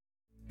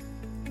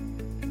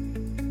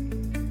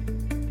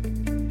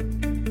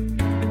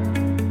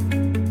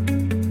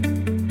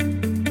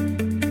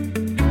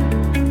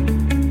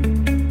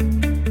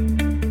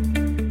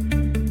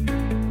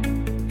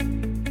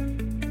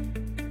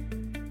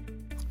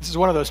This is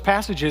one of those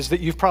passages that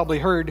you've probably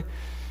heard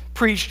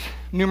preached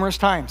numerous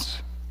times,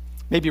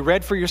 maybe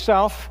read for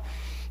yourself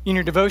in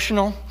your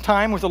devotional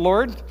time with the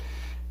Lord,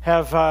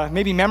 have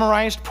maybe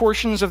memorized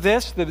portions of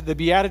this, the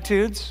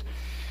Beatitudes.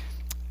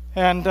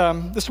 And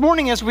this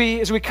morning, as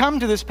we come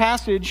to this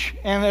passage,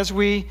 and as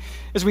we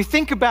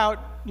think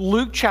about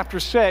Luke chapter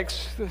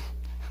 6,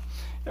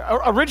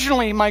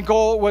 originally my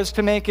goal was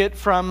to make it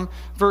from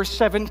verse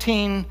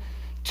 17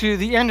 to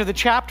the end of the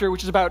chapter,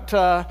 which is about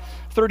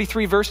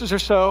 33 verses or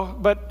so,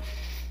 but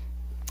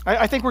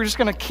I think we're just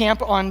going to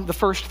camp on the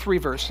first 3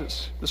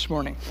 verses this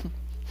morning.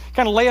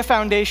 Kind of lay a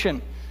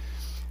foundation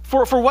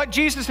for what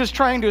Jesus is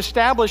trying to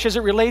establish as it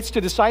relates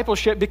to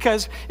discipleship,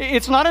 because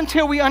it's not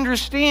until we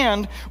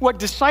understand what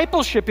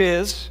discipleship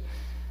is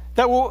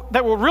that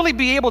we'll really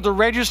be able to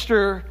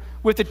register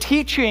with the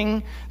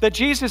teaching that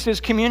Jesus is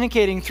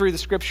communicating through the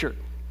Scripture,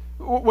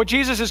 what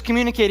Jesus is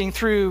communicating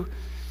through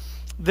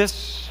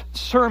this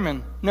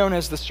sermon known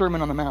as the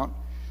Sermon on the Mount.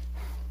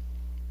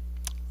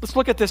 Let's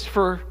look at this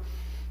for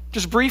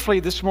just briefly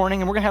this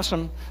morning, and we're going to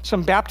have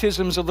some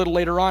baptisms a little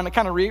later on. It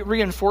kind of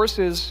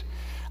reinforces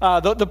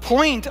the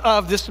point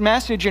of this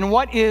message and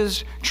what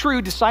is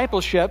true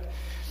discipleship.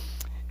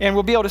 And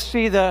we'll be able to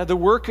see the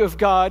work of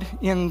God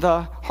in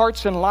the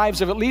hearts and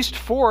lives of at least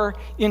 4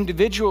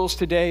 individuals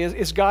today,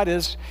 as God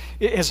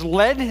has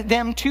led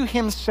them to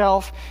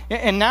himself.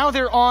 And now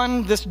they're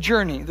on this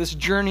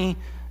journey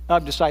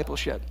of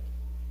discipleship.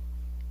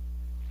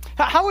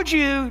 How would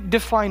you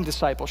define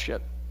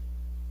discipleship?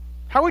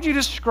 How would you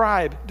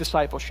describe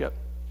discipleship?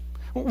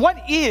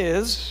 What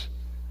is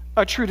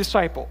a true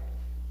disciple?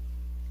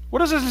 What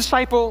does a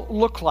disciple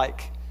look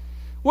like?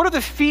 What are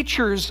the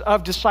features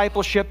of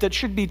discipleship that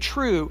should be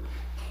true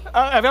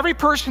of every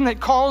person that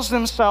calls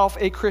themselves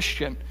a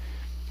Christian?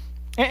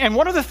 And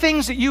what are the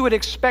things that you would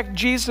expect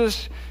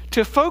Jesus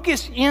to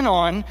focus in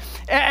on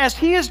as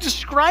he is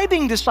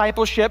describing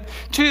discipleship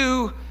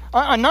to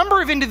a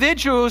number of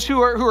individuals who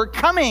are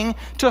coming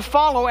to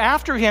follow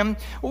after him?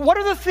 What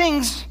are the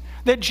things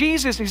that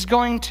Jesus is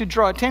going to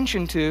draw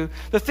attention to,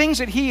 the things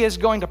that he is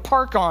going to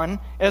park on,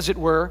 as it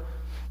were,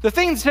 the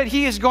things that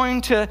he is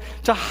going to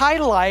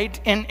highlight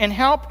and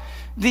help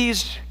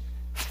these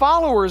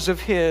followers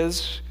of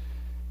his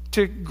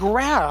to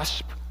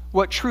grasp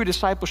what true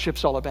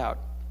discipleship's all about?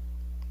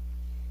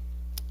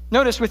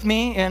 Notice with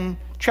me in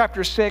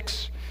chapter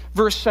 6,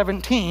 verse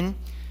 17,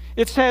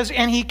 it says,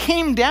 "And he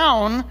came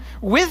down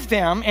with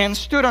them and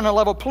stood on a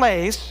level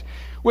place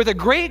with a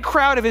great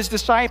crowd of his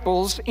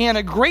disciples and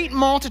a great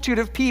multitude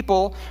of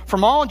people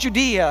from all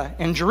Judea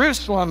and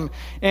Jerusalem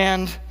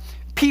and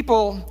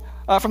people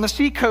from the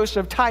seacoast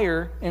of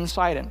Tyre and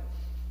Sidon."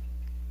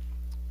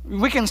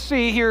 We can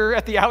see here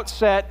at the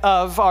outset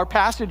of our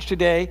passage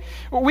today,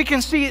 we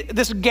can see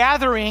this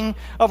gathering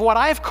of what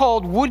I've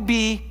called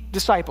would-be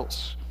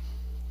disciples.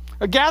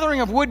 A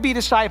gathering of would-be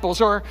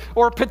disciples or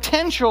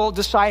potential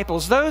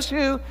disciples, those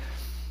who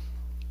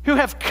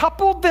have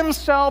coupled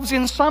themselves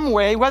in some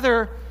way,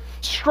 whether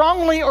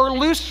strongly or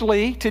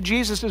loosely, to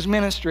Jesus'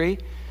 ministry,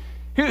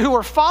 who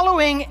are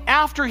following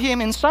after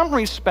him in some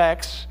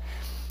respects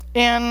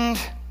and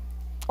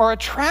are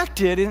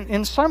attracted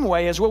in some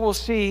way, as what we'll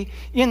see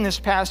in this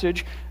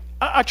passage,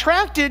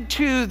 attracted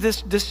to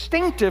this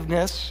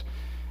distinctiveness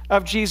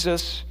of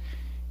Jesus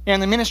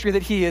and the ministry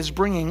that he is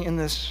bringing in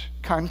this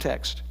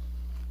context.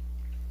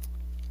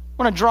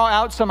 I want to draw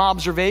out some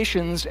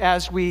observations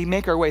as we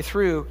make our way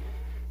through.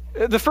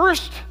 The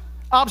first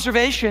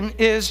observation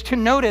is to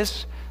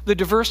notice the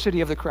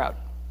diversity of the crowd.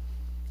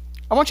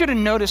 I want you to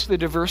notice the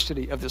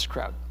diversity of this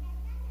crowd.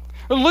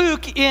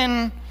 Luke,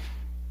 in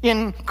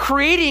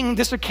creating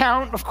this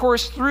account, of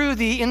course, through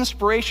the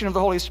inspiration of the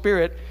Holy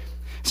Spirit,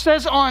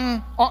 says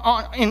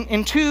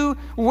in 2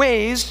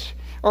 ways,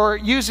 or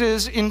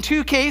uses in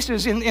 2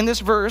 cases in this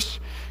verse,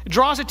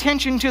 draws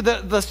attention to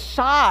the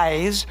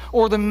size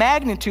or the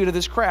magnitude of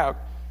this crowd.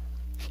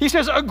 He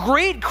says a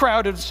great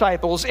crowd of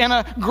disciples and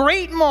a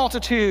great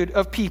multitude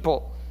of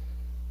people.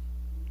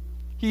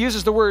 He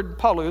uses the word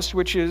paulus,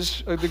 which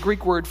is the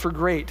Greek word for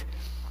great.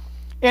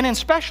 And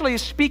especially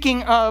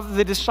speaking of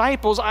the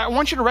disciples, I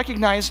want you to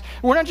recognize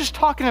we're not just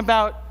talking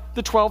about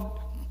the 12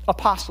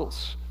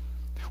 apostles.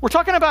 We're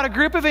talking about a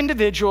group of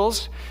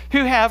individuals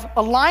who have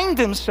aligned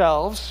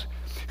themselves,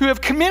 who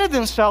have committed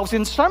themselves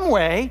in some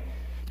way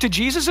to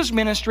Jesus'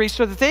 ministry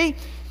so that they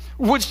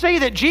would say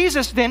that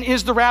Jesus then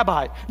is the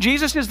rabbi.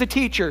 Jesus is the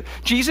teacher.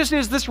 Jesus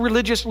is this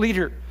religious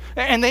leader.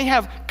 And they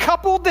have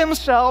coupled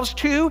themselves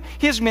to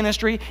his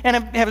ministry and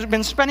have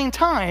been spending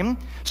time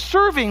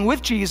serving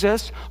with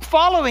Jesus,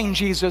 following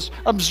Jesus,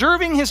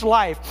 observing his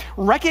life,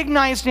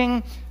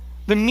 recognizing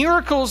the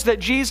miracles that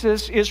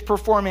Jesus is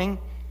performing,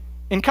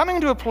 and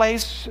coming to a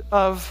place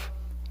of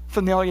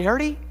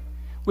familiarity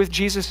with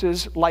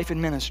Jesus' life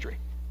and ministry,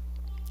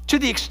 to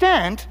the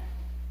extent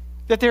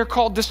that they're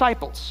called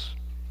disciples,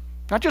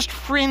 not just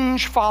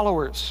fringe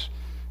followers.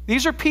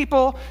 These are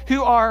people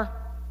who are,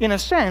 in a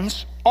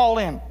sense, all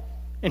in,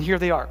 and here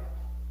they are.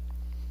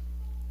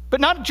 But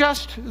not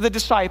just the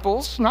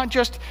disciples, not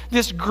just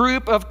this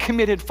group of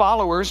committed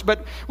followers,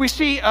 but we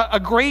see a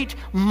great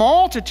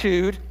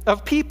multitude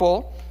of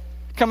people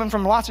coming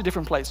from lots of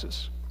different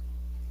places.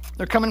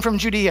 They're coming from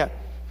Judea.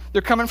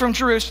 They're coming from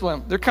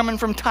Jerusalem. They're coming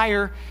from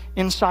Tyre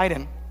and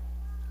Sidon.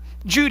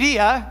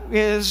 Judea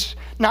is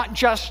not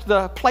just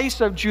the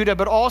place of Judah,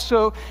 but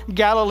also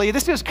Galilee.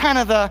 This is kind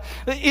of the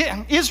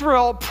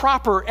Israel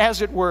proper,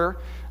 as it were.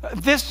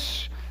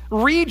 This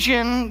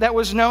region that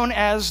was known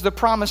as the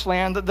Promised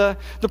Land, the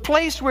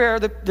place where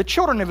the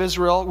children of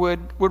Israel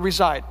would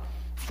reside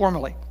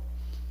formally.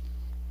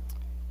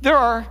 There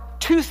are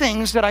two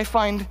things that I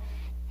find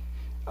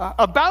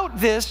about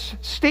this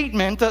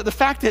statement, the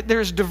fact that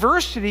there's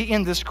diversity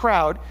in this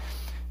crowd,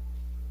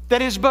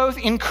 that is both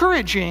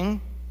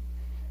encouraging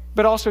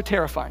but also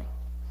terrifying.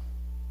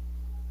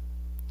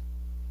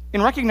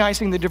 In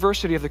recognizing the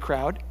diversity of the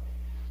crowd,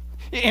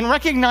 in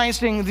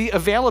recognizing the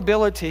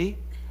availability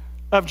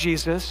of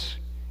Jesus,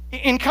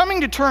 in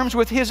coming to terms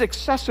with his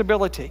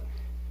accessibility,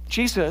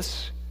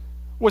 Jesus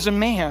was a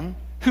man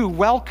who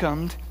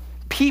welcomed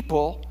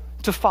people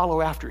to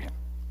follow after him.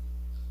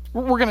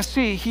 We're going to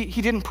see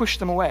he didn't push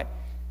them away.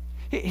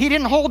 He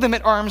didn't hold them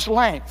at arm's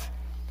length.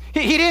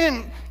 He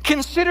didn't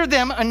consider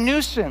them a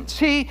nuisance.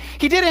 He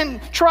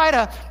didn't try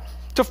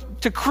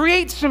to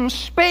create some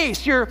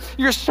space.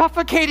 You're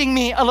suffocating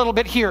me a little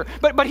bit here.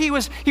 But he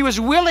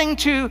was willing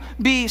to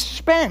be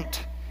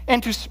spent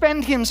and to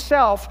spend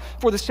himself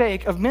for the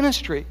sake of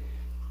ministry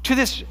to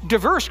this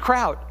diverse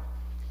crowd.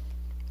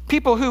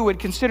 People who would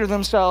consider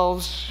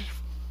themselves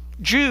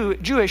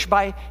Jewish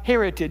by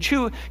heritage,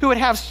 who would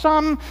have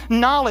some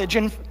knowledge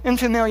and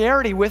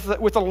familiarity with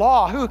the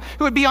law, who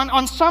would be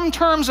on some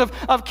terms of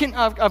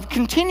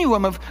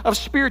continuum of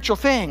spiritual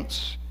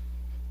things.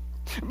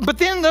 But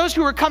then those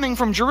who were coming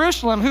from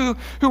Jerusalem,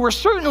 who were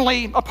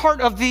certainly a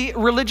part of the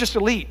religious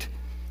elite,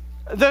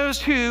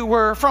 those who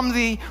were from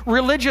the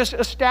religious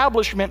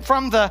establishment,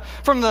 from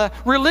the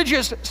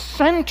religious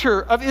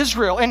center of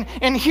Israel,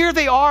 and here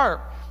they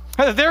are.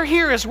 They're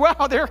here as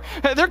well.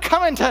 They're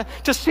coming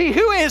to see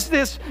who is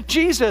this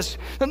Jesus,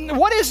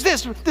 what is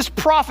this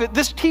prophet,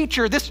 this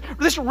teacher,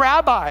 this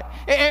rabbi,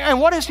 and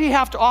what does he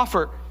have to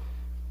offer?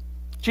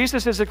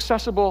 Jesus is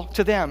accessible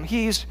to them.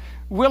 He's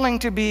willing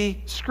to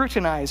be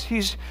scrutinized.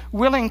 He's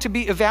willing to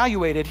be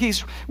evaluated.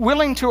 He's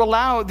willing to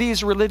allow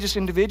these religious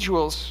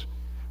individuals,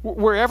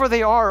 wherever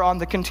they are on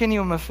the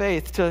continuum of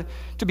faith, to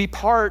be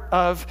part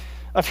of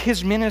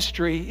his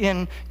ministry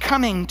in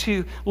coming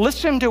to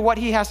listen to what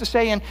he has to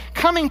say and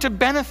coming to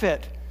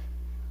benefit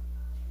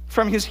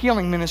from his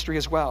healing ministry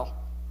as well.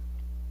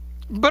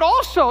 But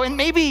also, and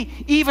maybe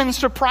even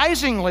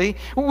surprisingly,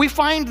 we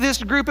find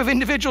this group of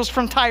individuals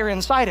from Tyre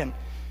and Sidon,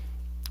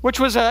 which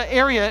was an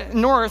area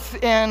north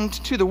and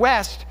to the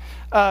west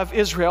of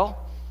Israel,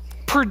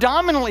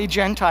 predominantly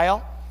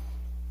Gentile,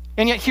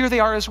 and yet here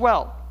they are as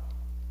well.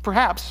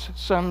 Perhaps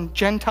some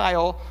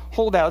Gentile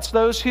holdouts,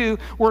 those who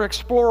were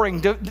exploring,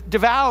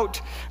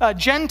 devout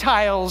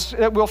Gentiles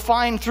that we'll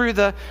find through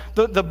the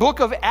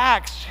book of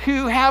Acts,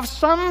 who have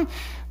some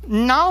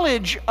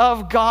knowledge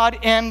of God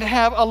and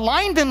have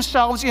aligned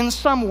themselves in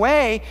some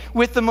way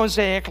with the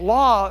Mosaic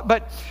law,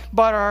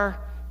 but are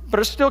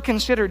still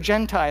considered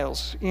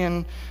Gentiles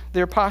in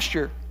their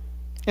posture.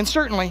 And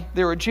certainly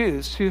there were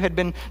Jews who had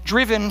been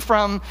driven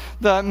from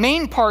the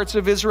main parts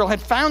of Israel,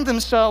 had found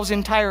themselves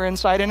in Tyre and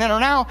Sidon, and are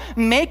now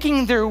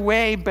making their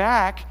way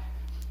back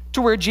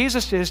to where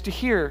Jesus is to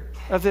hear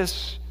of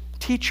this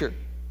teacher.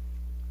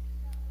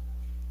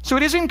 So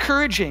it is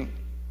encouraging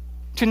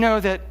to know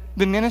that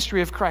the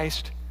ministry of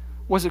Christ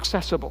was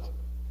accessible.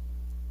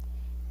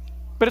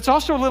 But it's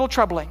also a little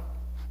troubling.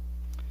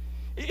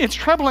 It's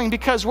troubling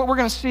because what we're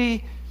going to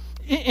see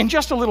in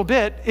just a little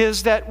bit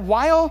is that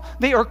while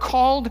they are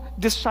called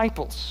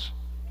disciples,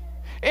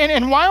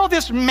 and while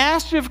this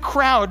massive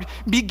crowd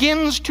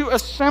begins to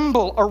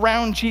assemble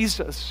around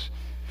Jesus,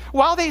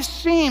 while they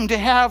seem to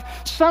have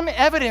some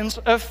evidence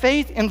of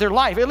faith in their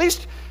life, at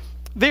least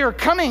they are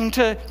coming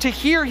to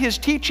hear his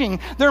teaching,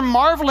 they're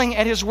marveling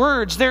at his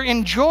words, they're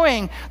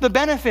enjoying the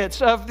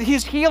benefits of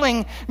his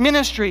healing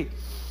ministry,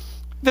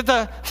 that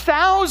the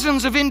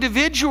thousands of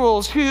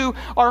individuals who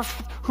are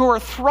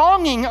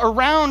thronging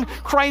around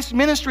Christ's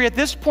ministry at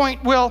this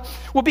point will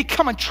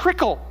become a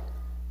trickle,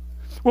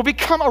 will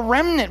become a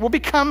remnant, will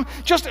become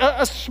just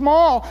a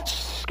small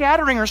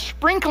scattering or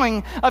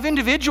sprinkling of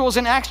individuals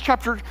in Acts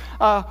chapter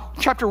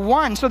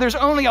 1. So there's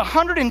only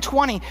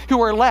 120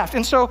 who are left.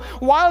 And so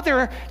while there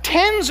are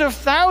tens of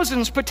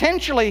thousands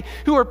potentially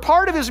who are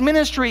part of his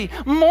ministry,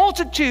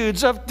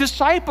 multitudes of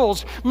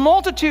disciples,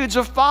 multitudes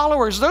of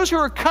followers, those who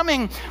are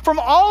coming from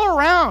all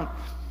around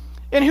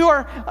and who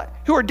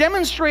are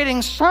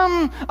demonstrating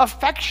some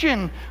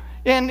affection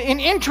and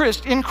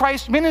interest in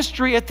Christ's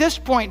ministry at this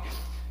point,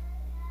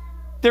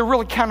 they're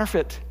really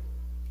counterfeit.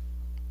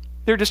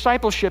 Their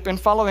discipleship and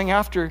following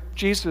after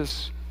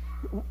Jesus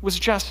was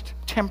just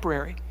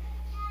temporary.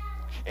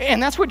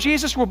 And that's what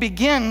Jesus will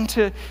begin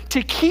to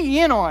key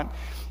in on,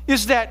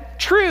 is that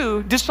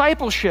true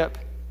discipleship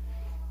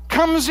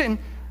comes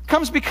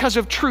comes because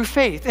of true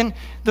faith, and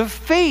the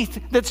faith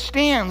that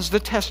stands the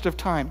test of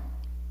time.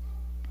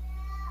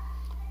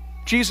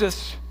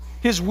 Jesus,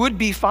 his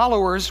would-be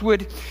followers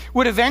would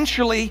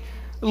eventually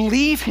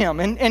leave him,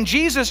 and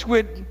Jesus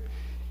would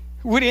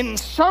in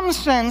some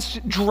sense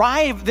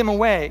drive them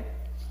away.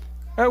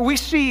 We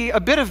see a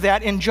bit of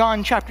that in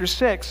John chapter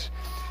 6,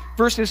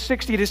 verses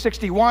 60 to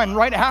 61,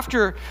 right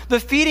after the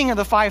feeding of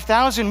the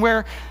 5,000,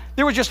 where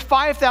there were just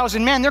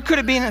 5,000 men. There could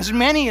have been as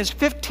many as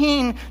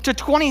 15 to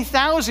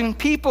 20,000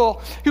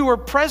 people who were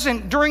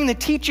present during the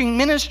teaching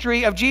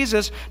ministry of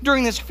Jesus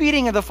during this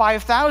feeding of the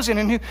 5,000,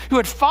 and who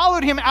had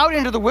followed him out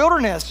into the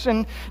wilderness,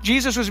 and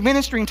Jesus was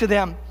ministering to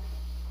them.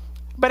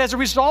 But as a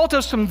result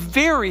of some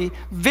very,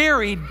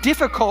 very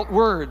difficult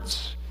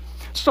words,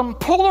 some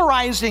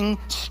polarizing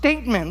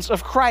statements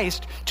of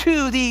Christ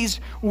to these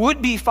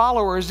would-be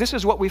followers, this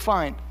is what we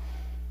find.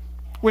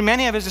 When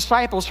many of his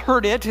disciples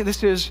heard it,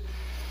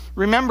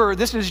 remember,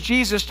 this is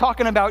Jesus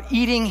talking about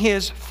eating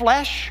his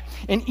flesh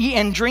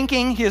and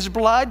drinking his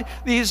blood,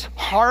 these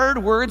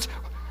hard words.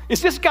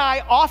 Is this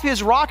guy off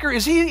his rocker?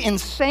 Is he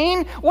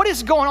insane? What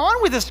is going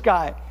on with this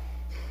guy?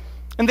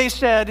 And they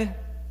said,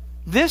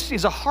 this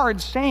is a hard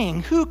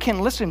saying. Who can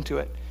listen to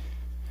it?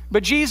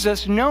 But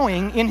Jesus,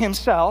 knowing in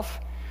himself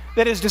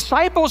that his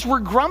disciples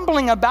were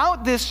grumbling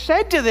about this,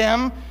 said to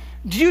them,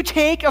 do you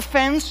take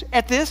offense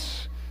at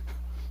this?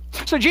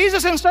 So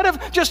Jesus, instead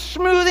of just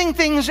smoothing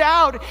things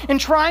out and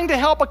trying to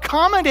help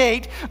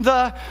accommodate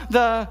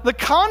the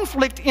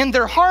conflict in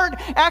their heart,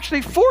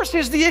 actually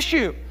forces the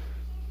issue.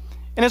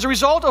 And as a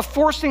result of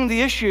forcing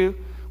the issue,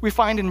 we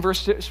find in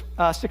verse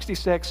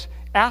 66,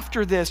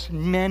 after this,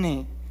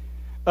 many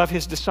of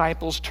his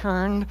disciples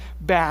turned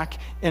back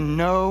and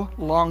no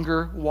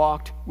longer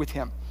walked with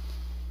him.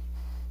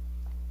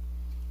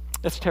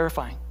 That's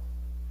terrifying.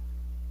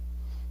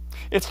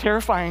 It's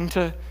terrifying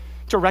to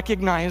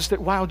recognize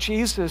that while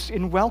Jesus,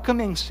 in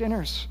welcoming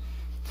sinners,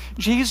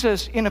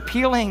 Jesus, in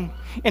appealing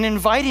and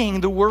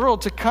inviting the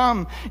world to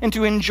come and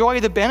to enjoy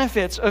the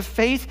benefits of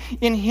faith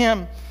in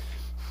him,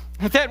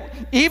 that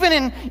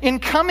even in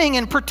coming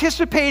and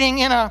participating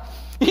in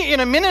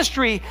a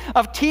ministry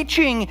of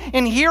teaching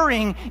and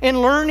hearing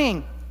and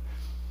learning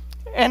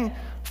and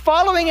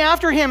following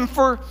after him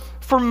for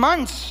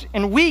months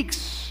and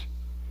weeks,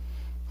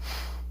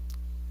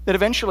 that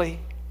eventually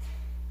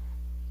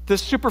the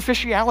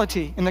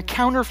superficiality and the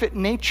counterfeit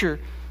nature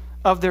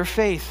of their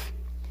faith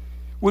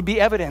would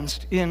be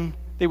evidenced in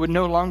they would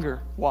no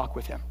longer walk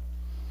with him.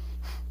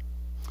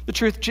 The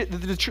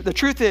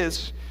truth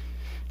is,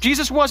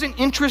 Jesus wasn't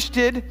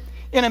interested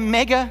in a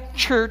mega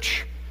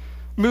church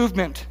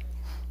movement.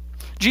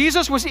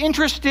 Jesus was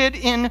interested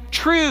in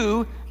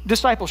true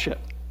discipleship.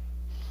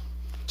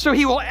 So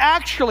he will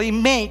actually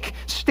make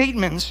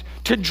statements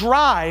to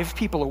drive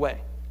people away.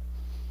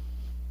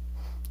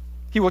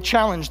 He will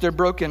challenge their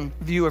broken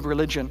view of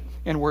religion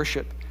and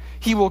worship.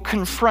 He will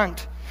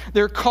confront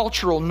their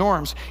cultural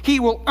norms. He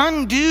will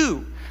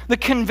undo the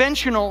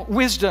conventional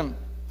wisdom.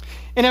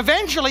 And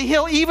eventually,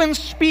 he'll even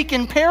speak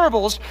in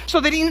parables so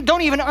that they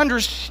don't even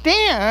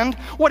understand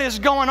what is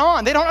going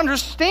on. They don't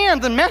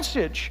understand the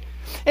message.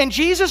 And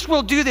Jesus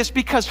will do this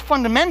because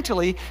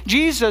fundamentally,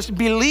 Jesus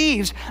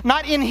believes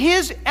not in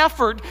his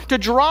effort to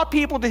draw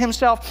people to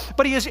himself,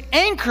 but he has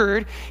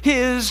anchored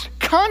his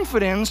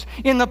confidence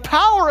in the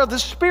power of the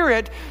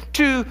Spirit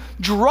to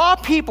draw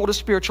people to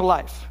spiritual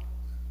life,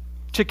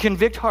 to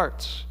convict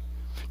hearts,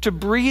 to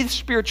breathe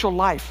spiritual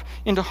life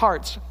into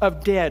hearts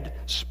of dead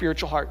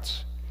spiritual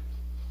hearts.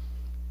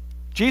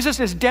 Jesus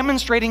is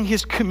demonstrating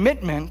his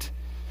commitment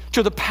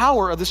to the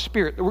power of the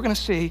Spirit that we're going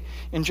to see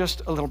in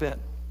just a little bit.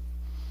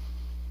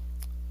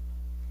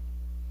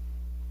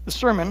 The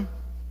sermon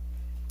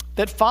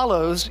that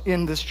follows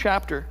in this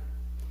chapter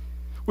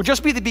will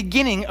just be the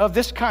beginning of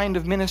this kind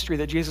of ministry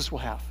that Jesus will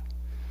have.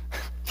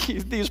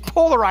 These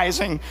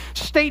polarizing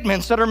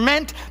statements that are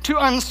meant to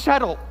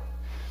unsettle.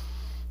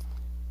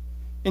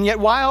 And yet,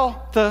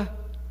 while the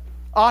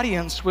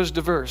audience was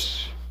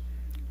diverse,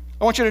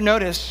 I want you to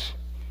notice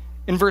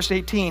in verse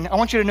 18, I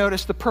want you to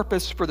notice the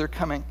purpose for their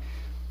coming.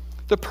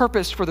 The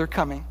purpose for their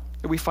coming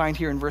that we find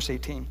here in verse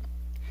 18.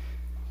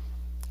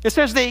 It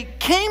says, they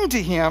came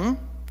to him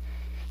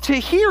to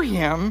hear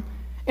him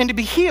and to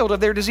be healed of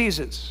their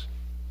diseases.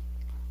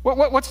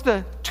 What's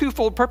the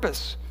twofold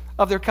purpose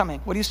of their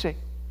coming? What do you see?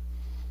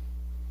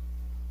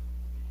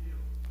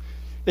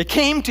 They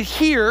came to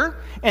hear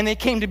and they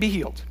came to be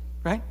healed,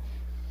 right?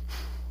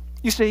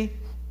 You see,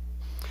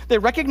 they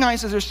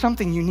recognize that there's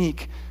something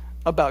unique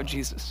about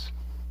Jesus.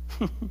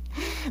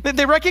 That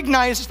they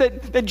recognize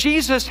that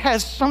Jesus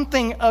has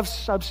something of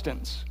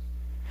substance.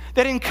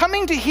 That in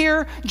coming to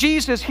hear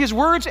Jesus, his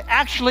words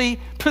actually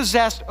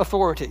possessed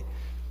authority.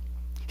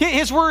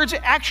 His words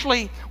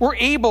actually were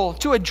able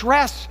to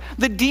address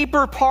the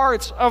deeper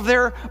parts of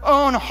their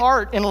own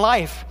heart and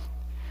life.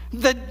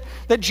 That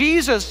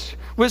Jesus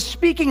was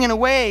speaking in a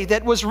way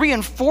that was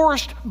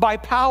reinforced by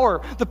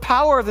power. The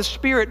power of the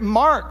Spirit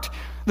marked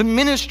the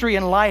ministry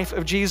and life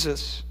of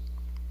Jesus.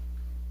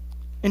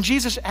 And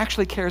Jesus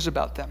actually cares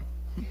about them.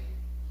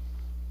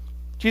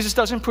 Jesus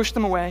doesn't push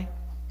them away.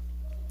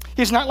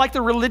 He's not like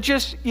the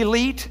religious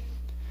elite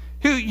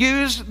who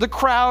use the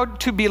crowd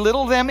to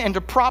belittle them and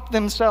to prop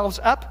themselves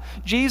up.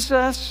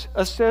 Jesus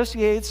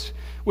associates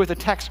with a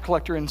tax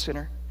collector and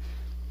sinner.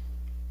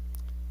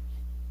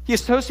 He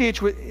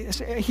associates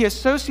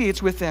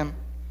with them.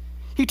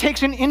 He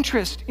takes an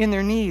interest in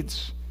their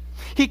needs.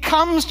 He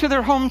comes to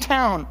their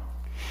hometown.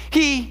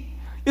 He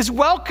is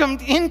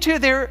welcomed into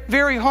their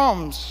very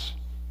homes.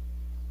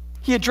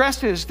 He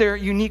addresses their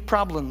unique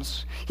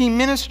problems. He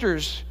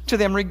ministers to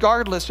them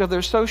regardless of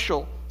their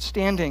social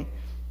standing,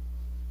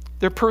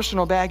 their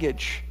personal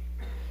baggage,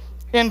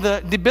 and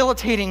the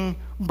debilitating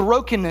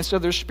brokenness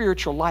of their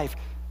spiritual life.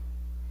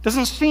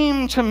 Doesn't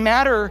seem to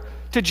matter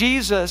to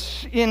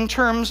Jesus in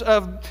terms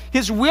of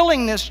his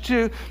willingness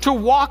to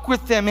walk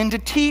with them and to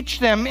teach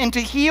them and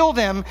to heal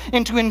them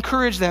and to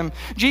encourage them.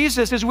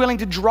 Jesus is willing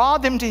to draw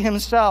them to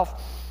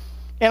himself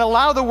and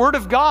allow the Word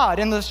of God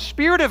and the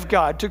Spirit of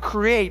God to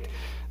create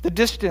the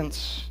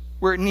distance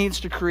where it needs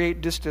to create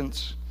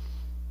distance.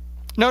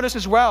 Notice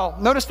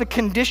the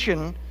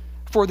condition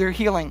for their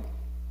healing.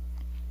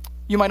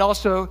 You might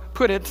also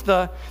put it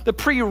the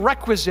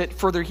prerequisite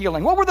for their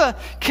healing. What were the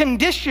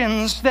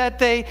conditions that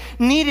they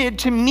needed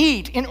to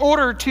meet in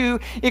order to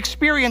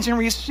experience and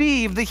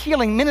receive the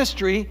healing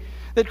ministry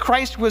that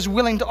Christ was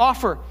willing to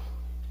offer?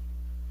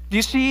 Do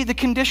you see the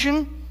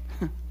condition?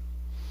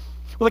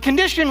 Well, the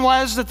condition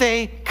was that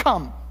they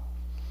come,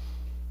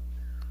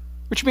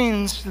 which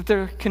means that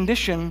their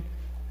condition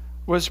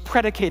was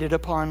predicated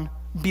upon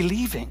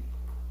believing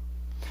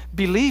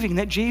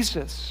that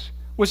Jesus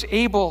was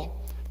able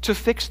to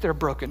fix their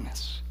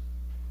brokenness.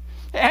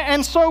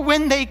 And so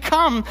when they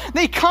come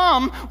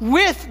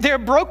with their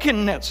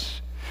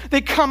brokenness.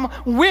 They come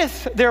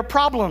with their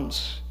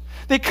problems.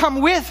 They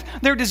come with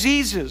their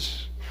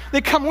diseases.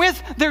 They come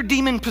with their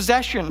demon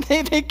possession.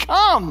 They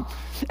come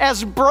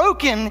as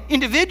broken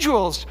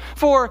individuals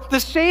for the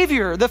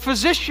Savior, the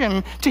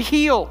physician, to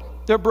heal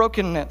their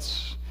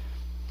brokenness.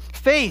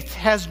 Faith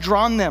has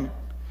drawn them.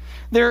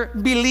 They're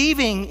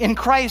believing in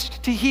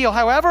Christ to heal.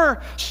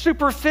 However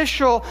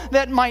superficial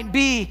that might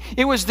be,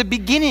 it was the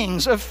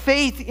beginnings of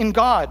faith in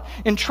God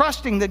and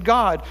trusting that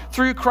God,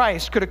 through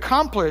Christ, could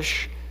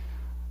accomplish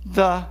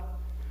the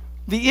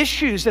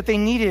issues that they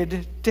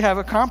needed to have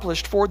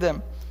accomplished for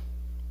them.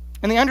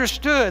 And they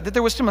understood that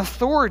there was some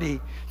authority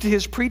to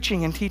his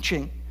preaching and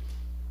teaching.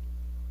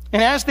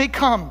 And as they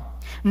come,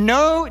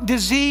 no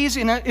disease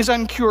is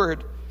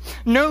uncured.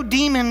 No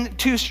demon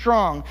too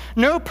strong.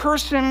 No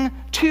person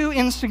too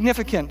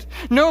insignificant.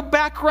 No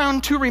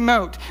background too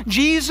remote.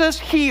 Jesus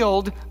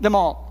healed them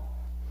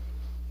all.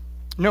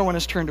 No one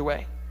is turned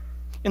away.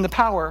 And the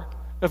power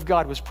of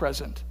God was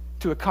present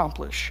to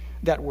accomplish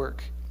that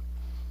work.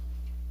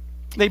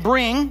 They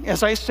bring,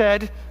 as I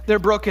said, their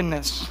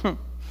brokenness.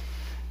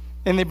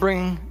 And they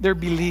bring their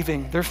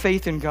believing, their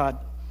faith in God.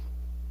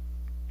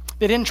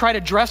 They didn't try to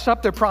dress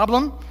up their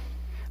problem.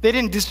 They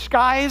didn't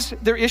disguise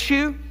their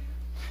issue.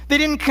 They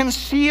didn't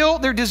conceal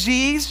their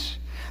disease.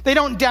 They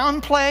don't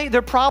downplay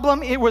their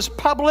problem. It was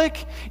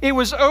public. It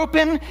was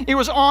open. It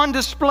was on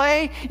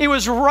display. It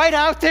was right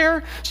out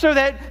there so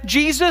that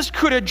Jesus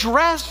could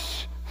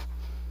address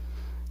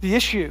the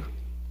issue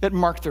that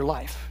marked their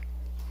life.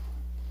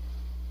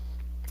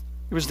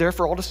 It was there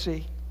for all to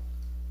see.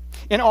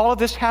 And all of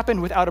this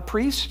happened without a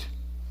priest,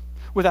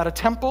 without a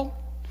temple,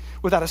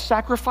 without a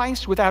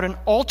sacrifice, without an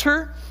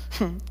altar,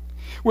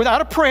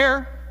 without a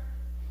prayer,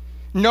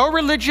 no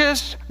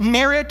religious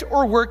merit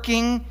or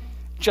working,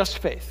 just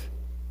faith.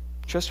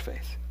 Just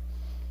faith.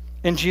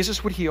 And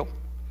Jesus would heal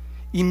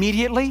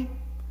immediately,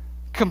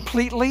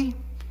 completely,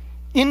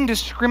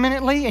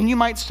 indiscriminately, and you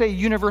might say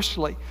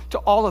universally to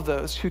all of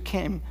those who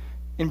came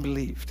and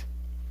believed.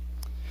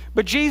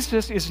 But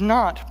Jesus is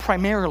not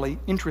primarily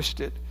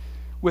interested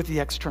with the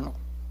external.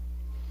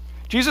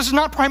 Jesus is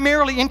not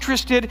primarily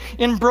interested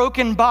in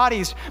broken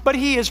bodies, but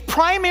he is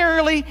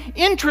primarily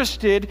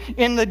interested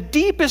in the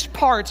deepest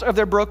parts of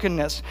their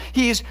brokenness.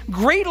 He is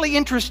greatly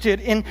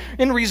interested in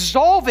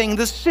resolving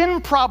the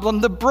sin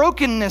problem, the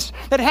brokenness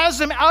that has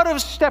them out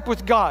of step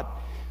with God.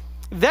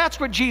 That's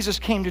what Jesus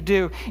came to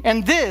do.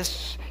 And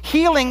this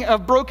healing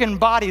of broken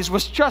bodies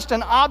was just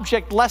an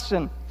object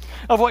lesson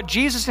of what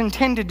Jesus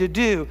intended to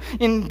do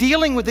in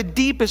dealing with the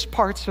deepest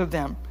parts of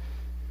them.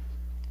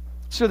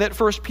 So that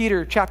 1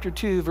 Peter chapter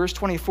 2, verse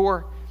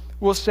 24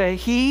 will say,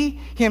 he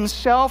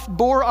himself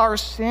bore our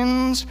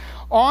sins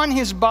on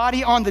his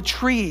body on the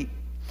tree,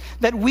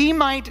 that we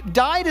might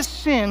die to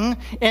sin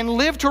and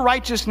live to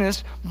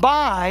righteousness.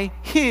 By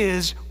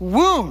his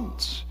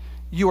wounds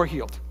you are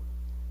healed.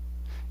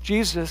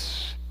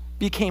 Jesus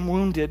became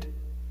wounded.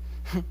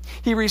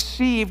 He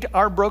received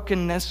our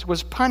brokenness,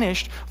 was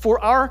punished for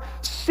our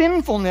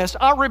sinfulness,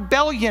 our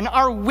rebellion,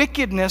 our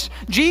wickedness.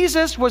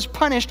 Jesus was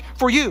punished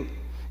for you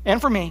and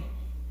for me,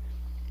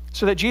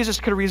 so that Jesus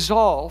could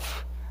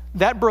resolve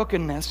that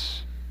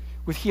brokenness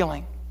with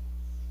healing,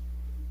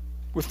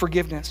 with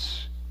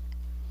forgiveness.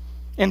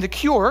 And the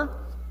cure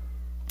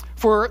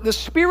for the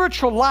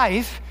spiritual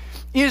life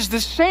is the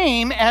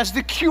same as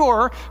the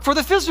cure for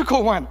the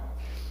physical one.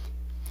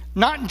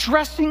 Not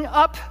dressing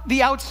up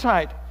the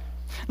outside,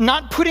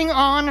 not putting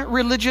on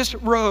religious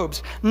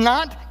robes,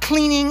 not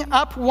cleaning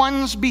up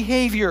one's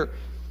behavior,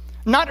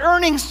 not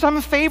earning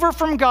some favor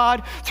from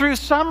God through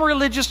some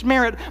religious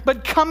merit,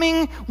 but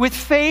coming with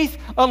faith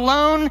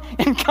alone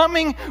and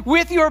coming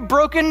with your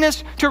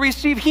brokenness to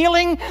receive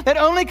healing that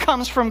only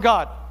comes from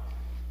God.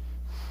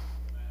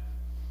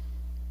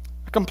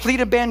 A complete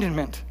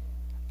abandonment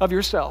of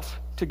yourself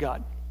to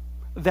God.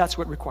 That's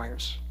what it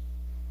requires.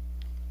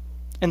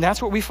 And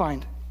that's what we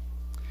find.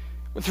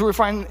 We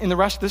find in the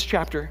rest of this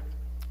chapter,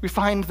 we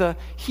find the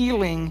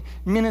healing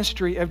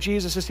ministry of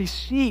Jesus as he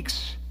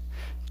seeks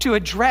to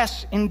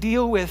address and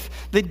deal with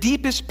the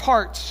deepest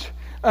parts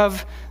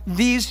of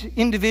these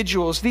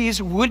individuals,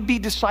 these would-be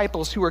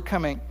disciples who are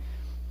coming.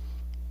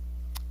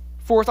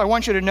 Fourth, I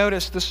want you to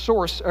notice the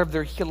source of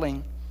their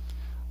healing.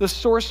 The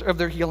source of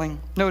their healing.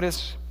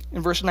 Notice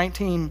in verse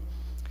 19,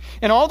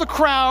 and all the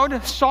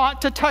crowd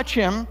sought to touch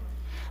him,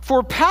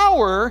 for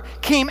power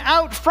came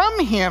out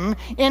from him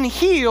and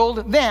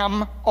healed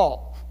them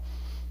all.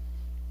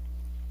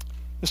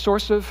 The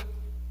source of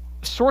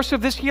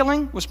this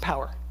healing was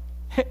power.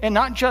 And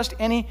not just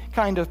any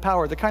kind of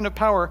power, the kind of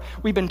power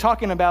we've been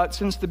talking about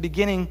since the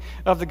beginning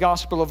of the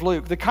Gospel of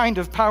Luke, the kind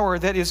of power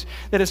that is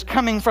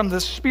coming from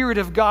the Spirit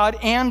of God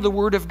and the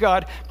Word of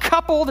God,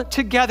 coupled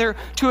together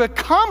to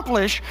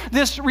accomplish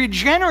this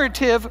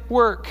regenerative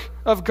work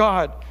of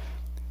God,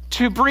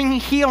 to bring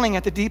healing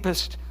at the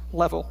deepest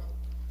level.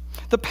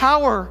 The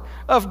power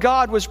of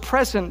God was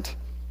present.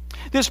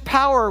 This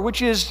power,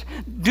 which is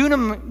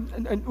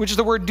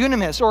the word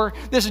dunamis, or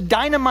this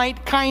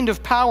dynamite kind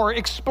of power,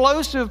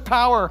 explosive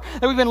power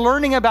that we've been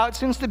learning about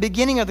since the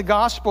beginning of the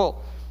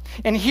gospel.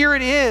 And here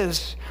it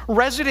is,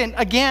 resident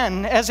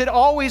again, as it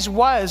always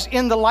was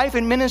in the life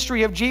and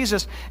ministry of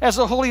Jesus, as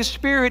the Holy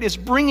Spirit is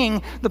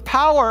bringing the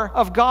power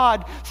of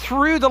God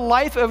through the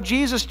life of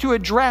Jesus to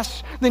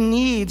address the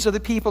needs of the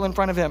people in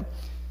front of him.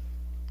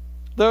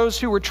 Those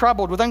who were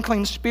troubled with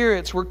unclean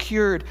spirits were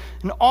cured,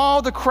 and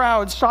all the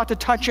crowd sought to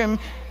touch him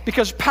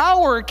because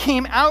power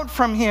came out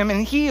from him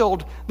and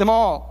healed them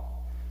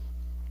all.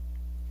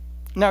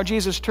 Now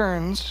Jesus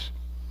turns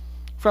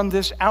from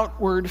this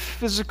outward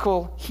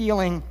physical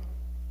healing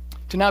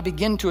to now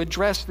begin to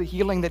address the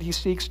healing that he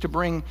seeks to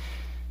bring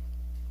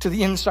to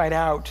the inside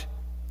out.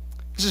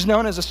 This is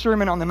known as a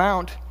Sermon on the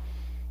Mount.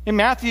 And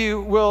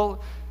Matthew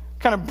will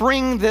kind of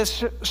bring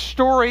this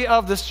story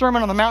of the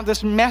Sermon on the Mount,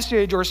 this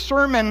message or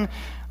sermon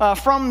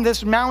from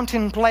this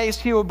mountain place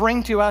he will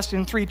bring to us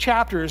in 3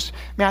 chapters,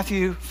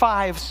 Matthew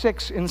 5,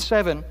 6, and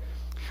 7.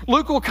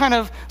 Luke will kind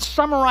of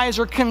summarize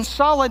or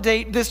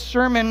consolidate this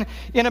sermon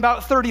in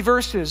about 30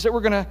 verses that we're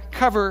going to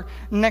cover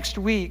next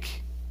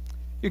week.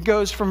 It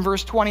goes from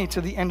verse 20 to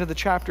the end of the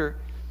chapter.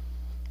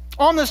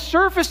 On the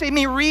surface, it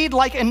may read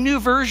like a new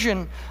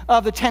version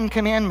of the 10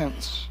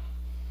 Commandments.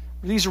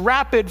 These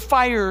rapid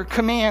fire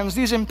commands,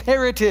 these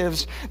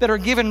imperatives that are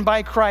given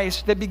by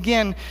Christ that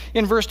begin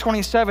in verse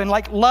 27,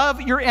 like love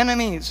your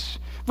enemies.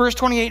 Verse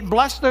 28,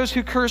 bless those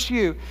who curse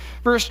you.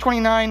 Verse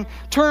 29,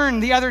 turn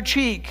the other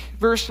cheek.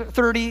 Verse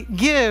 30,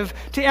 give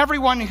to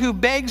everyone who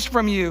begs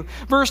from you.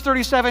 Verse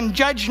 37,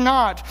 judge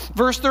not.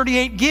 Verse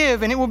 38,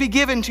 give and it will be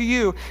given to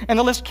you. And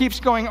the list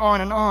keeps going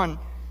on and on.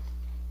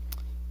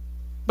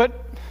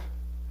 But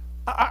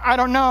I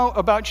don't know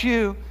about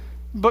you,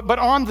 but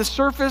on the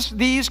surface,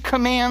 these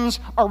commands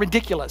are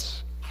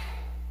ridiculous.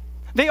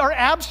 They are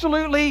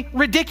absolutely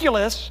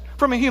ridiculous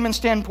from a human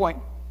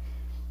standpoint.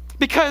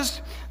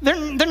 Because they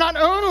not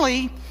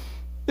only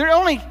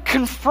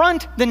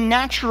confront the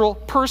natural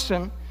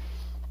person,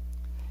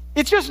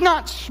 it's just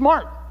not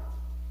smart.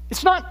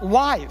 It's not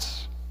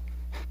wise.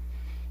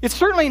 It's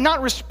certainly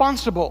not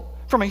responsible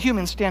from a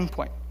human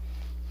standpoint.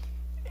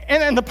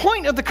 And the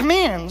point of the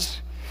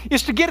commands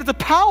is to get at the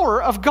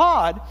power of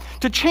God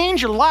to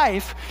change your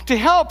life, to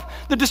help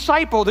the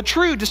disciple, the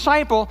true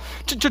disciple,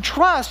 to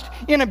trust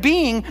in a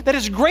being that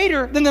is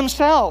greater than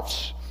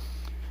themselves,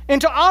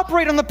 and to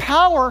operate on the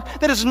power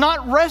that is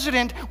not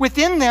resident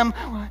within them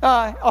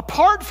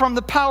apart from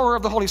the power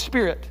of the Holy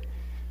Spirit.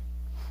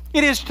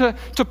 It is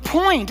to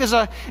point as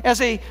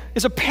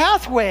a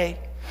pathway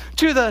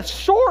to the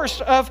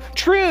source of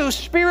true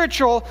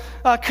spiritual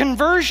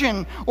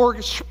conversion or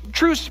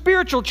true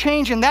spiritual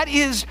change, and that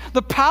is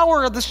the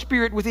power of the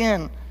Spirit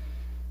within.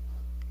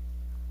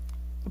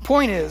 The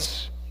point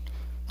is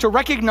to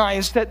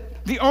recognize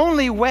that the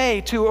only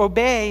way to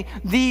obey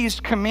these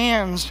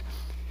commands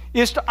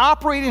is to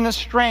operate in a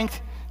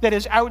strength that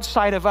is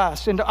outside of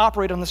us and to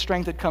operate on the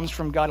strength that comes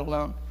from God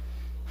alone.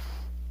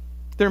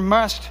 There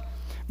must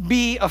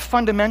be a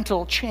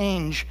fundamental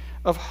change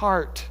of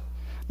heart.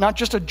 Not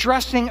just a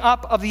dressing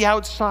up of the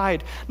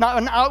outside, not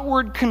an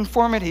outward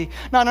conformity,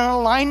 not an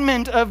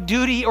alignment of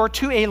duty or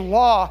to a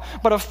law,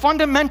 but a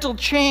fundamental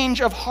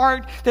change of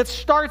heart that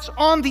starts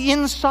on the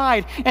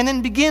inside and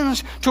then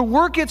begins to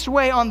work its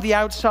way on the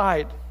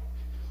outside.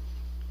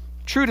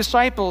 True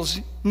disciples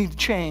need to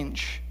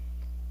change.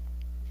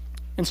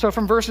 And so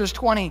from verses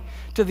 20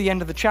 to the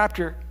end of the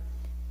chapter,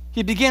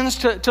 he begins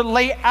to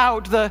lay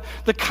out the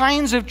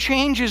kinds of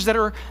changes that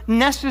are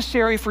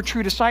necessary for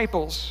true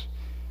disciples.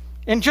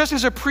 And just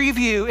as a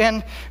preview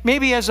and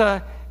maybe as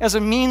a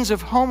means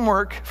of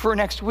homework for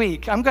next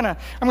week, I'm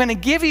gonna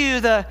give you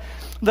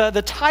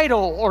the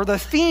title or the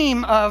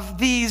theme of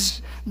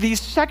these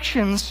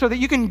sections so that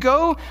you can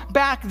go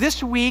back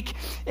this week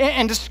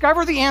and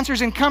discover the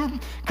answers and come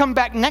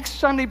back next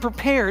Sunday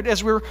prepared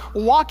as we're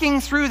walking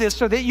through this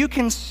so that you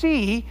can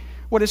see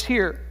what is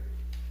here.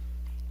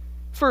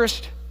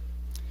 First,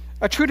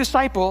 a true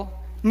disciple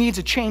needs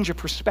a change of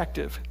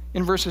perspective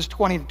in verses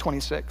 20 to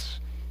 26.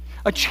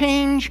 A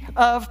change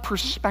of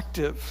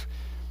perspective.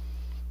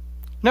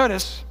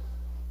 Notice,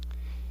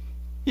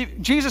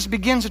 Jesus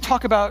begins to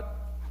talk about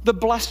the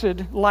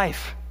blessed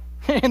life.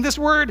 And this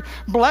word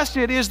blessed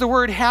is the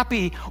word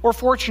happy or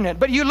fortunate.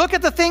 But you look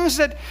at the things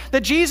that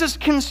Jesus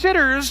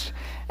considers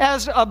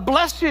as a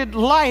blessed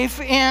life,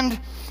 and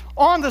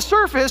on the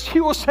surface, he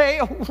will say,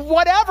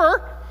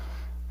 whatever.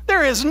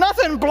 There is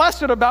nothing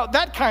blessed about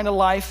that kind of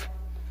life.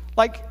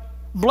 Like,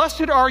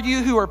 blessed are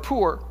you who are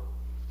poor.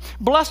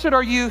 Blessed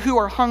are you who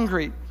are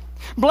hungry.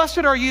 Blessed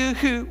are you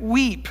who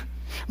weep.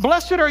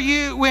 Blessed are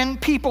you when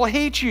people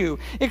hate you,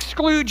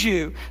 exclude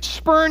you,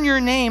 spurn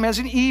your name as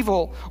an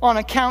evil on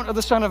account of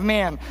the Son of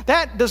Man.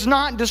 That does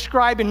not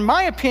describe, in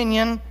my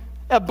opinion,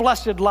 a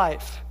blessed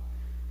life.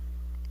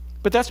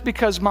 But that's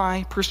because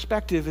my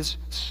perspective is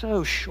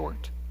so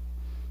short.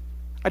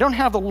 I don't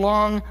have the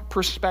long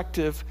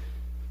perspective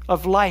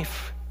of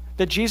life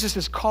that Jesus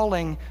is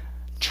calling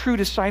true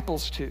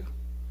disciples to.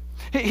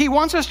 He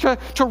wants us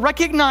to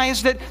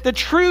recognize that the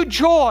true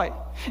joy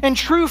and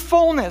true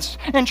fullness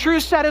and true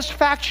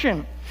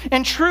satisfaction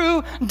and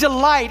true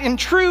delight and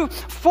true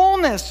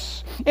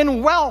fullness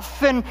and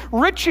wealth and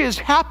riches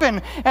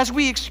happen as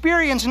we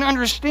experience and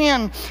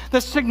understand the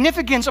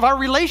significance of our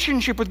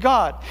relationship with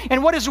God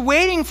and what is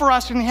waiting for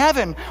us in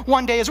heaven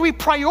one day as we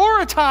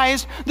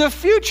prioritize the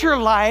future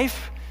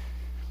life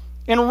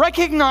and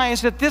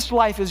recognize that this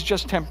life is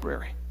just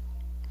temporary.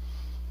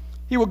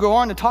 He will go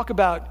on to talk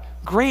about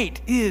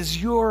great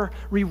is your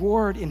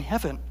reward in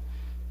heaven.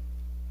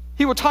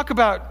 He will talk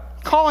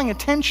about calling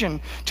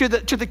attention to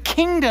the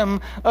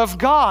kingdom of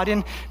God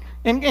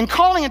and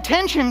calling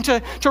attention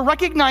to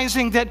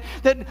recognizing that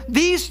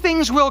these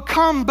things will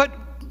come, but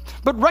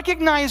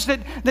recognize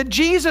that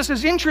Jesus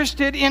is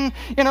interested in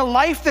a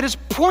life that is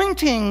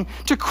pointing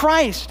to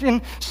Christ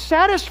and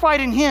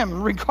satisfied in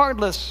Him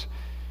regardless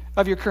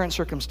of your current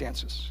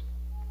circumstances.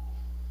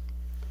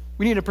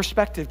 We need a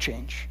perspective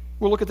change.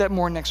 We'll look at that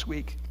more next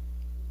week.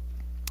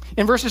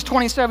 In verses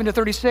 27 to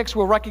 36,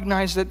 we'll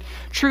recognize that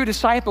true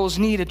disciples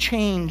need a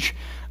change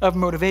of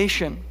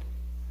motivation.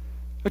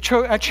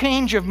 A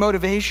change of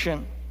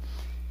motivation.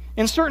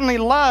 And certainly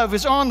love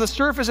is on the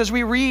surface as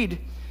we read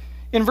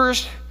in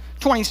verse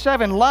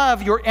 27,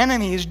 love your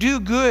enemies, do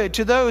good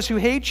to those who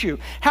hate you.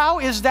 How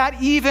is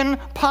that even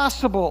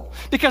possible?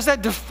 Because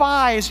that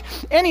defies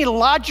any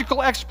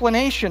logical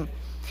explanation.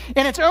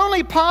 And it's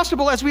only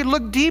possible as we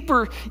look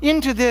deeper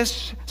into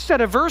this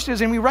set of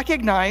verses and we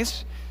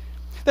recognize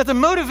that the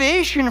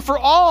motivation for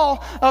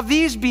all of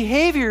these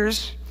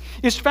behaviors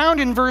is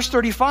found in verse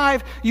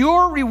 35.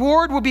 Your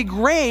reward will be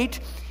great,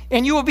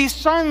 and you will be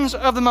sons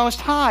of the Most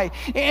High.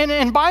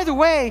 And by the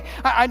way,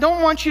 I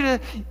don't want you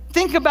to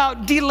think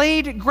about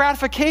delayed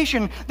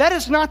gratification. That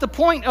is not the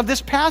point of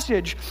this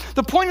passage.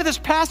 The point of this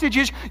passage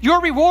is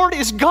your reward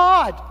is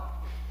God.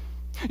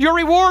 Your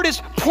reward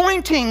is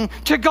pointing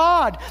to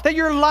God, that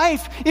your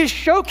life is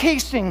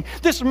showcasing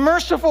this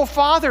merciful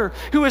Father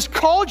who has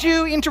called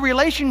you into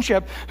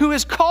relationship, who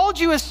has called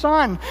you a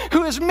son,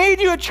 who has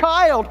made you a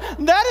child.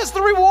 That is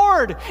the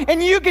reward,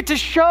 and you get to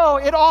show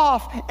it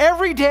off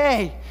every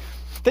day,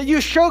 that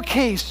you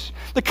showcase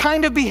the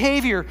kind of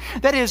behavior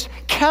that is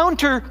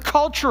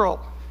countercultural,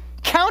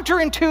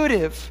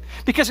 counterintuitive,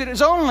 because it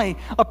is only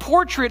a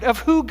portrait of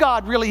who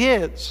God really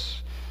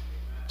is.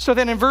 So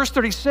then in verse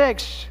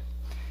 36,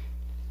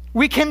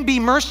 we can be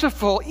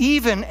merciful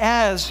even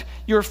as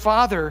your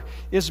Father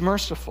is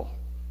merciful.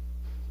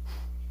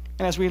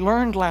 And as we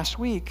learned last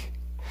week,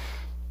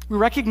 we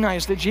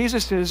recognize that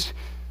Jesus'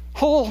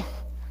 whole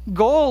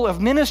goal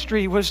of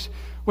ministry was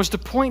to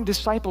point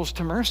disciples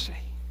to mercy.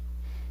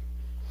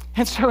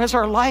 And so as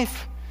our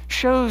life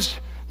shows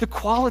the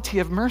quality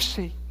of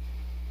mercy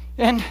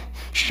and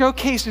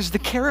showcases the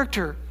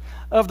character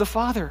of the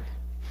Father,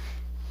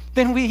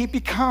 then we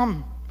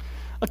become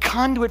a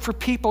conduit for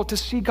people to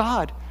see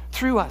God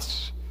through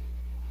us.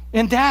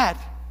 And that,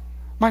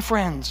 my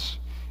friends,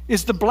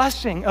 is the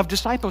blessing of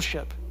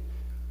discipleship.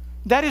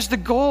 That is the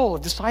goal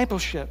of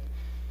discipleship,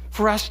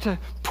 for us to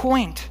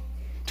point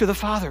to the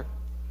Father.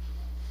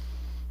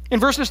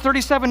 In verses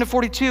 37 to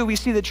 42, we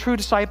see that true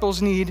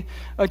disciples need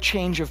a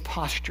change of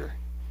posture.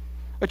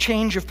 A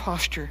change of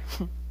posture.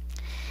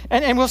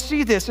 And we'll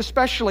see this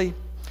especially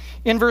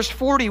in verse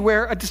 40,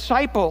 where a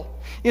disciple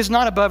is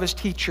not above his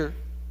teacher,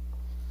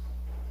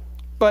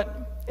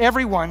 but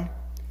everyone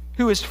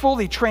who is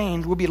fully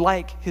trained will be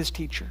like his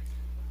teacher.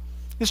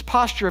 This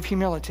posture of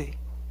humility,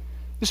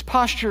 this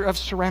posture of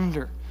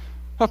surrender,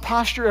 a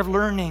posture of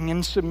learning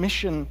and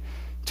submission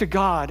to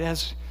God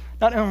as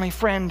not only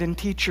friend and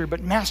teacher,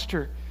 but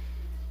master.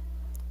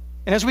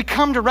 And as we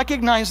come to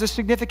recognize the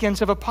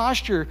significance of a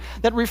posture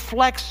that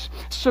reflects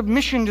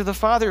submission to the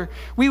Father,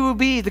 we will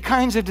be the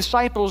kinds of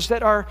disciples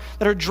that are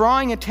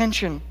drawing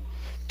attention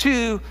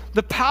to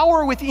the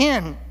power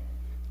within.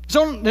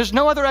 There's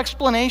no other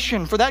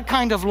explanation for that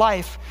kind of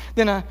life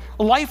than a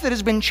life that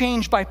has been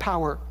changed by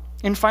power.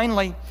 And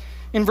finally,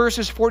 in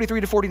verses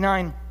 43 to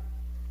 49,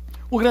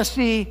 we're going to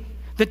see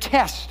the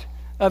test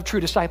of true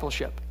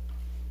discipleship.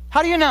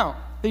 How do you know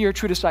that you're a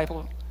true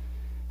disciple?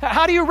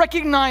 How do you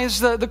recognize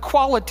the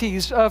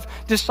qualities of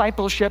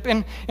discipleship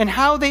and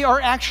how they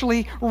are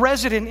actually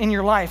resident in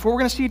your life? Well, we're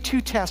going to see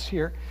two tests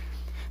here.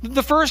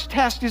 The first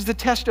test is the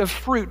test of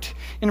fruit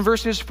in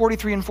verses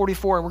 43 and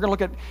 44. We're going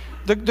to look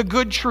at the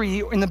good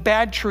tree and the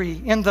bad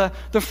tree and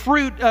the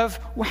fruit of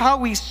how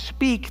we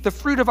speak, the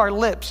fruit of our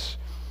lips.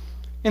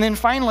 And then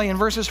finally, in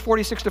verses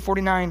 46 to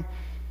 49,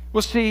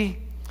 we'll see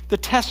the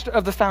test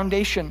of the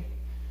foundation.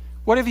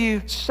 What have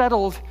you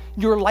settled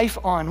your life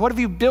on? What have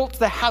you built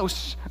the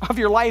house of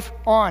your life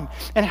on?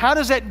 And how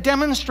does that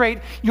demonstrate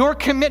your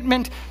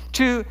commitment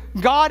to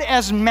God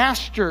as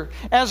master,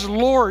 as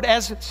Lord,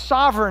 as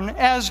sovereign,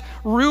 as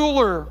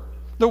ruler,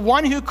 the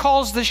one who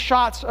calls the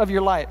shots of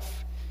your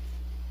life?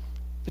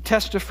 The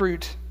test of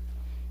fruit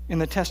and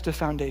the test of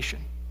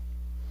foundation.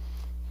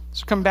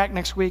 So come back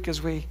next week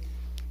as we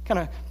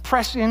kind of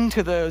press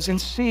into those and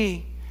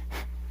see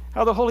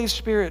how the Holy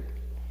Spirit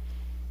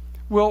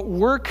will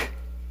work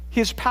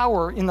His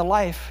power in the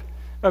life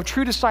of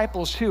true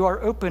disciples who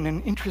are open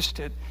and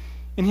interested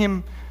in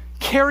Him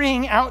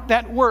carrying out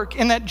that work,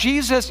 and that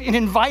Jesus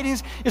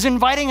is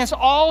inviting us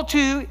all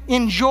to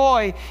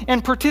enjoy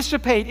and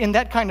participate in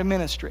that kind of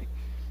ministry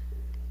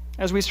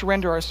as we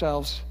surrender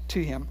ourselves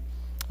to Him.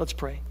 Let's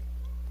pray.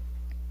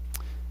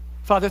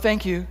 Father,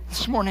 thank you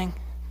this morning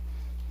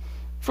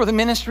for the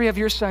ministry of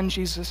your Son,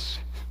 Jesus.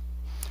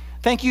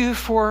 Thank you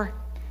for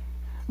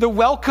the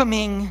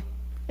welcoming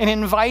and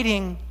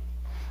inviting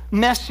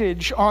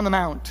message on the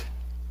Mount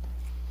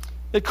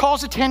that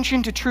calls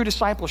attention to true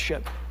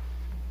discipleship,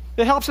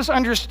 that helps us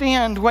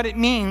understand what it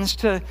means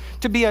to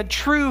be a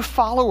true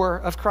follower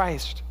of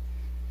Christ.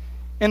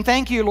 And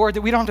thank you, Lord,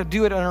 that we don't have to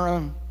do it on our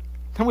own.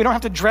 And we don't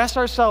have to dress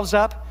ourselves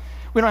up.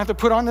 We don't have to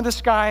put on the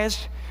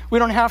disguise. We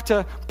don't have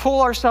to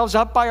pull ourselves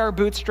up by our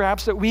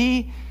bootstraps, that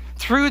we,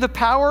 through the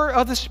power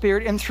of the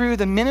Spirit and through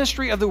the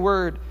ministry of the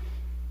Word,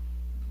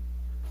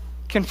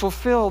 can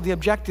fulfill the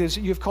objectives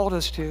that you have called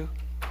us to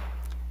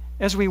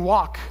as we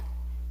walk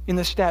in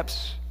the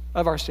steps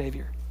of our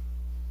Savior.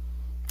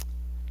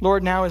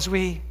 Lord, now as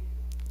we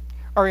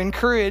are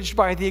encouraged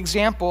by the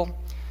example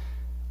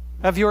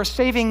of your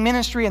saving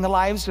ministry in the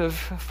lives of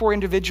 4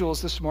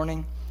 individuals this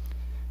morning,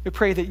 we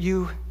pray that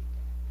you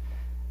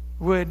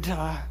would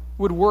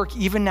work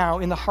even now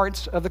in the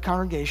hearts of the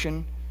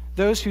congregation,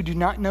 those who do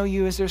not know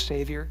you as their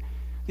Savior,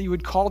 that you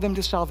would call them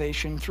to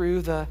salvation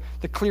through the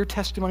clear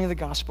testimony of the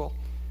gospel.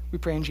 We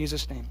pray in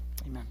Jesus' name.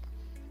 Amen.